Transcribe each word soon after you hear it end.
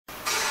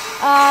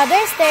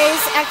These days,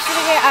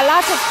 actually, a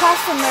lot of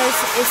customers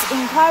is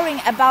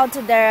inquiring about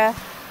the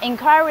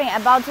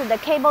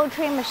cable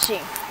tray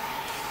machine.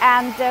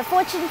 And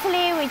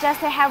fortunately, we just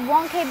have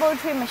one cable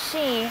tray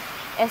machine.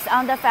 It's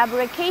under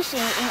fabrication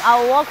in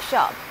our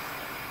workshop.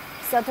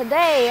 So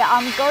today,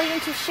 I'm going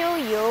to show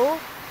you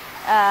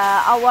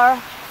our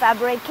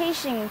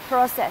fabrication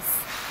process.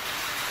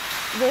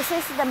 This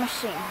is the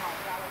machine.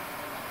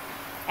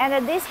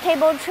 And this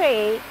cable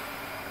tray,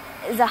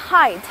 the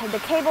height, the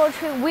cable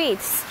tray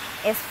width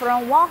is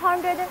from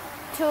 100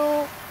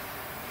 to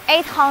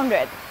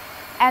 800.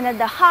 And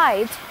the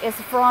height is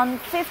from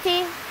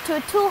 50 to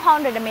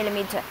 200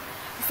 millimeter.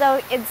 So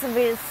it's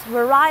with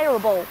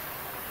variable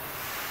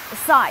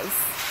size.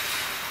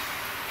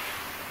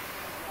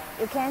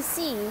 You can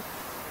see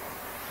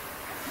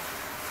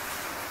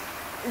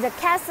the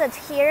cassette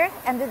here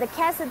and the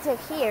cassette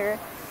here.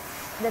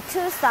 The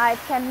two sides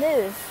can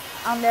move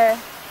on the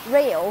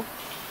rail.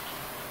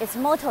 It's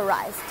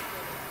motorized.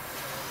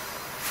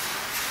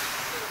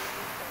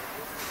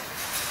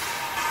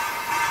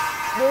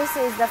 This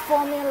is the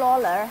forming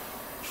roller,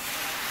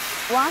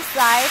 one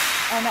side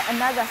and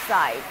another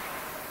side.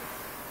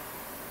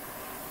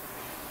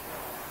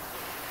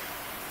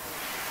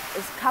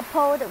 It's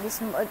coupled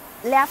with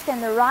left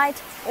and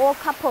right, all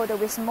coupled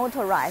with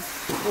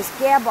motorized, with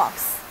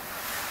gearbox.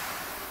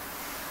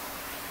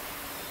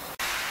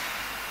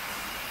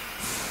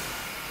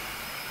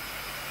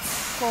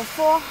 For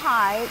full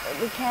height,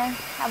 we can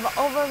have an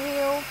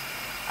overview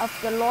of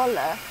the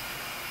roller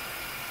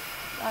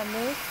like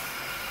this.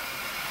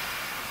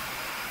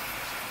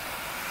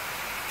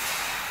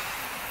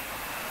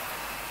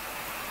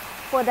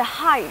 For the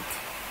height,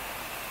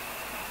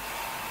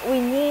 we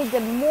need a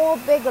more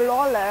big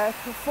roller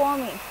to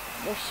form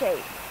the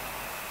shape.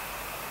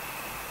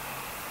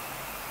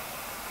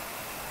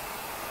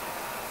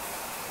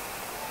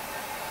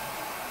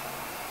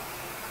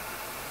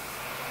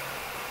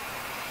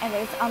 And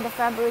it's under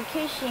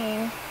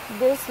fabrication.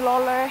 This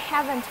roller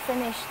haven't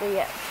finished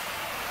yet.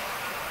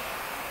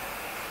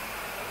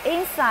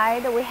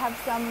 Inside, we have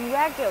some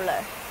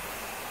regular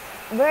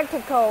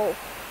vertical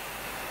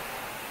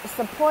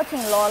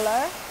supporting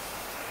roller.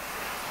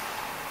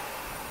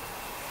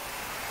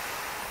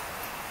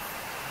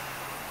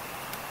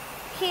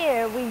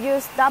 Here we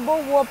use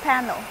double wall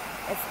panel.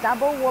 It's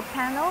double wall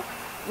panel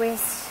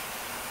with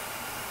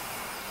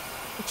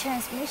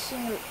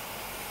transmission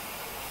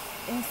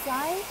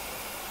inside.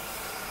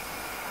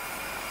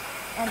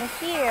 And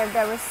here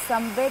there is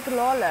some big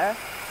roller.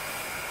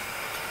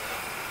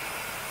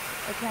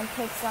 We can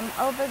take some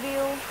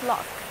overview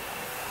lock.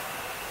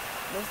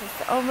 This is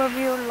the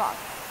overview lock.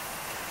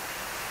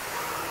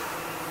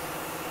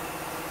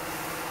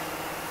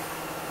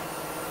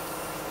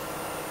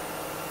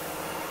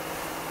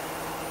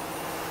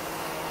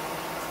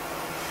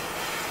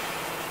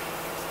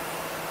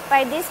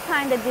 By this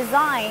kind of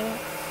design,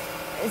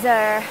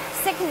 the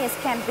thickness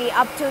can be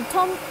up to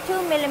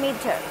 2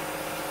 millimeter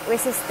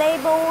with a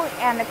stable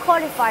and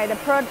qualified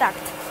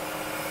product.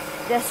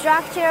 The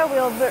structure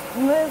will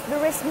move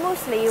very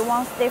smoothly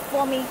once they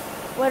form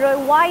very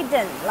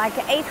widen, like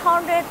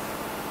 800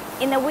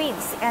 in the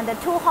width and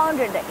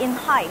 200 in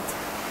height.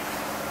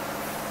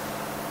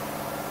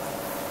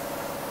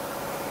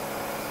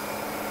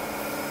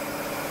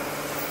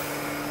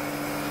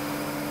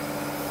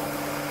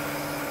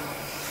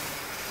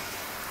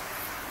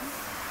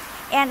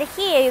 And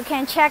here you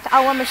can check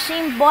our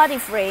machine body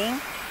frame.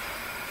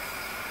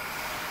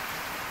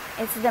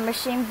 It's the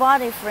machine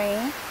body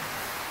frame.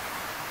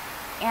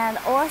 And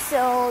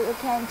also you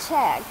can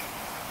check,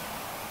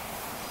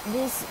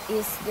 this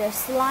is the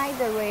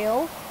slider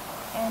rail.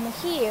 And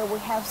here we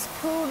have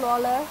screw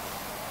roller.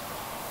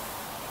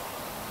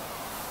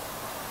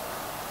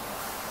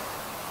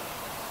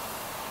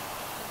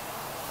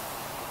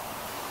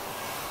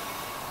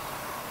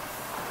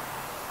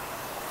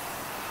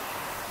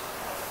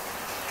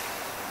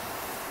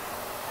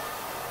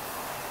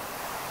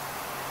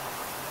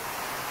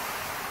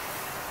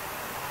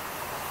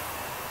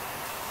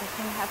 You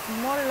can have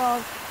more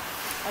look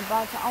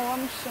about our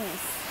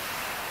machines.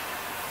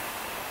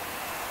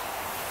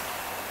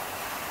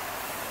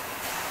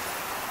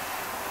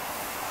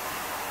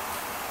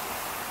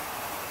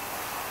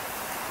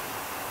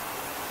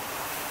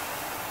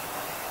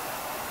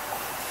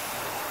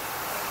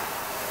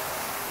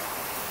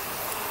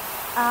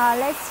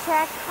 Let's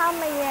check how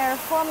many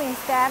forming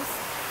steps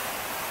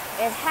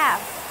it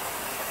has.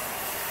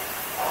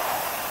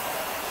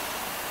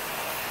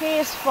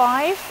 Here is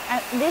 5,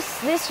 and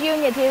this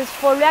unit is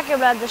for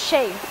regular the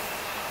shape.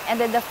 And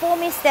then the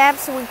forming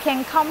steps we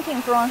can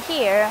counting from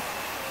here.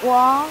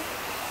 1,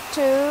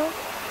 2,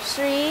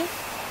 3,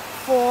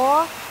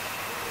 4,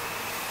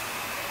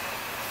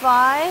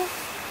 5,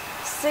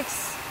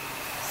 6,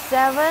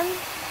 7,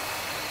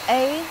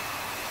 8,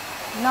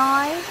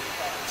 9,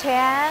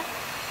 10,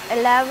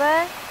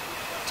 11,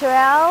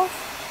 12,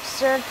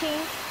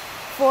 13,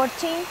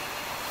 14,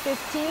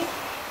 15,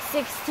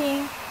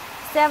 16,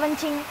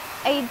 17,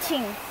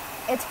 18.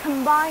 It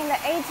combined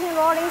 18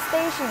 rolling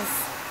stations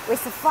with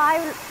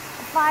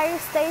fire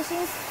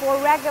stations for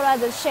regular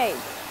the shade.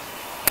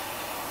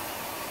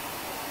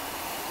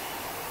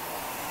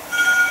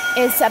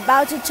 It's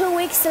about 2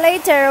 weeks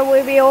later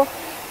we will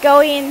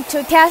go in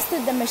to test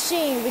the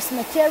machine with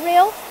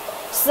material.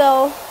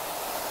 So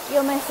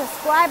you may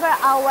subscribe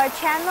our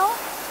channel.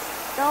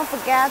 Don't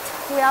forget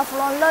we are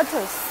from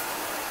Lotus.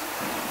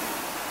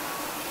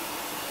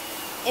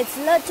 It's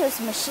Lotus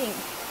machine.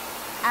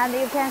 And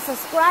you can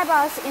subscribe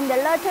us in the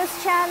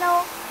Lotus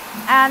channel,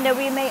 and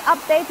we may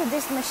update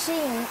this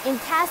machine in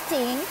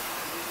testing.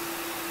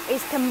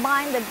 It's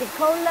combined the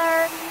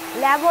decoder,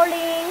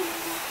 leveling,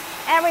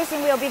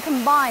 everything will be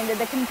combined.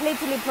 The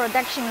completely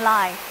production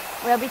line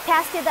will be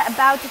tested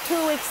about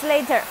 2 weeks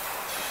later.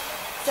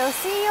 So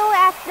see you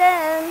at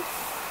then.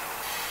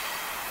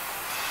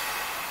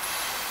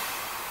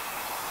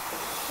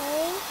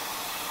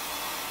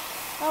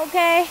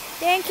 Okay,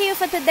 thank you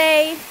for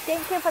today.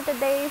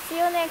 See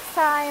you next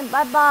time.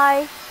 Bye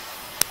bye.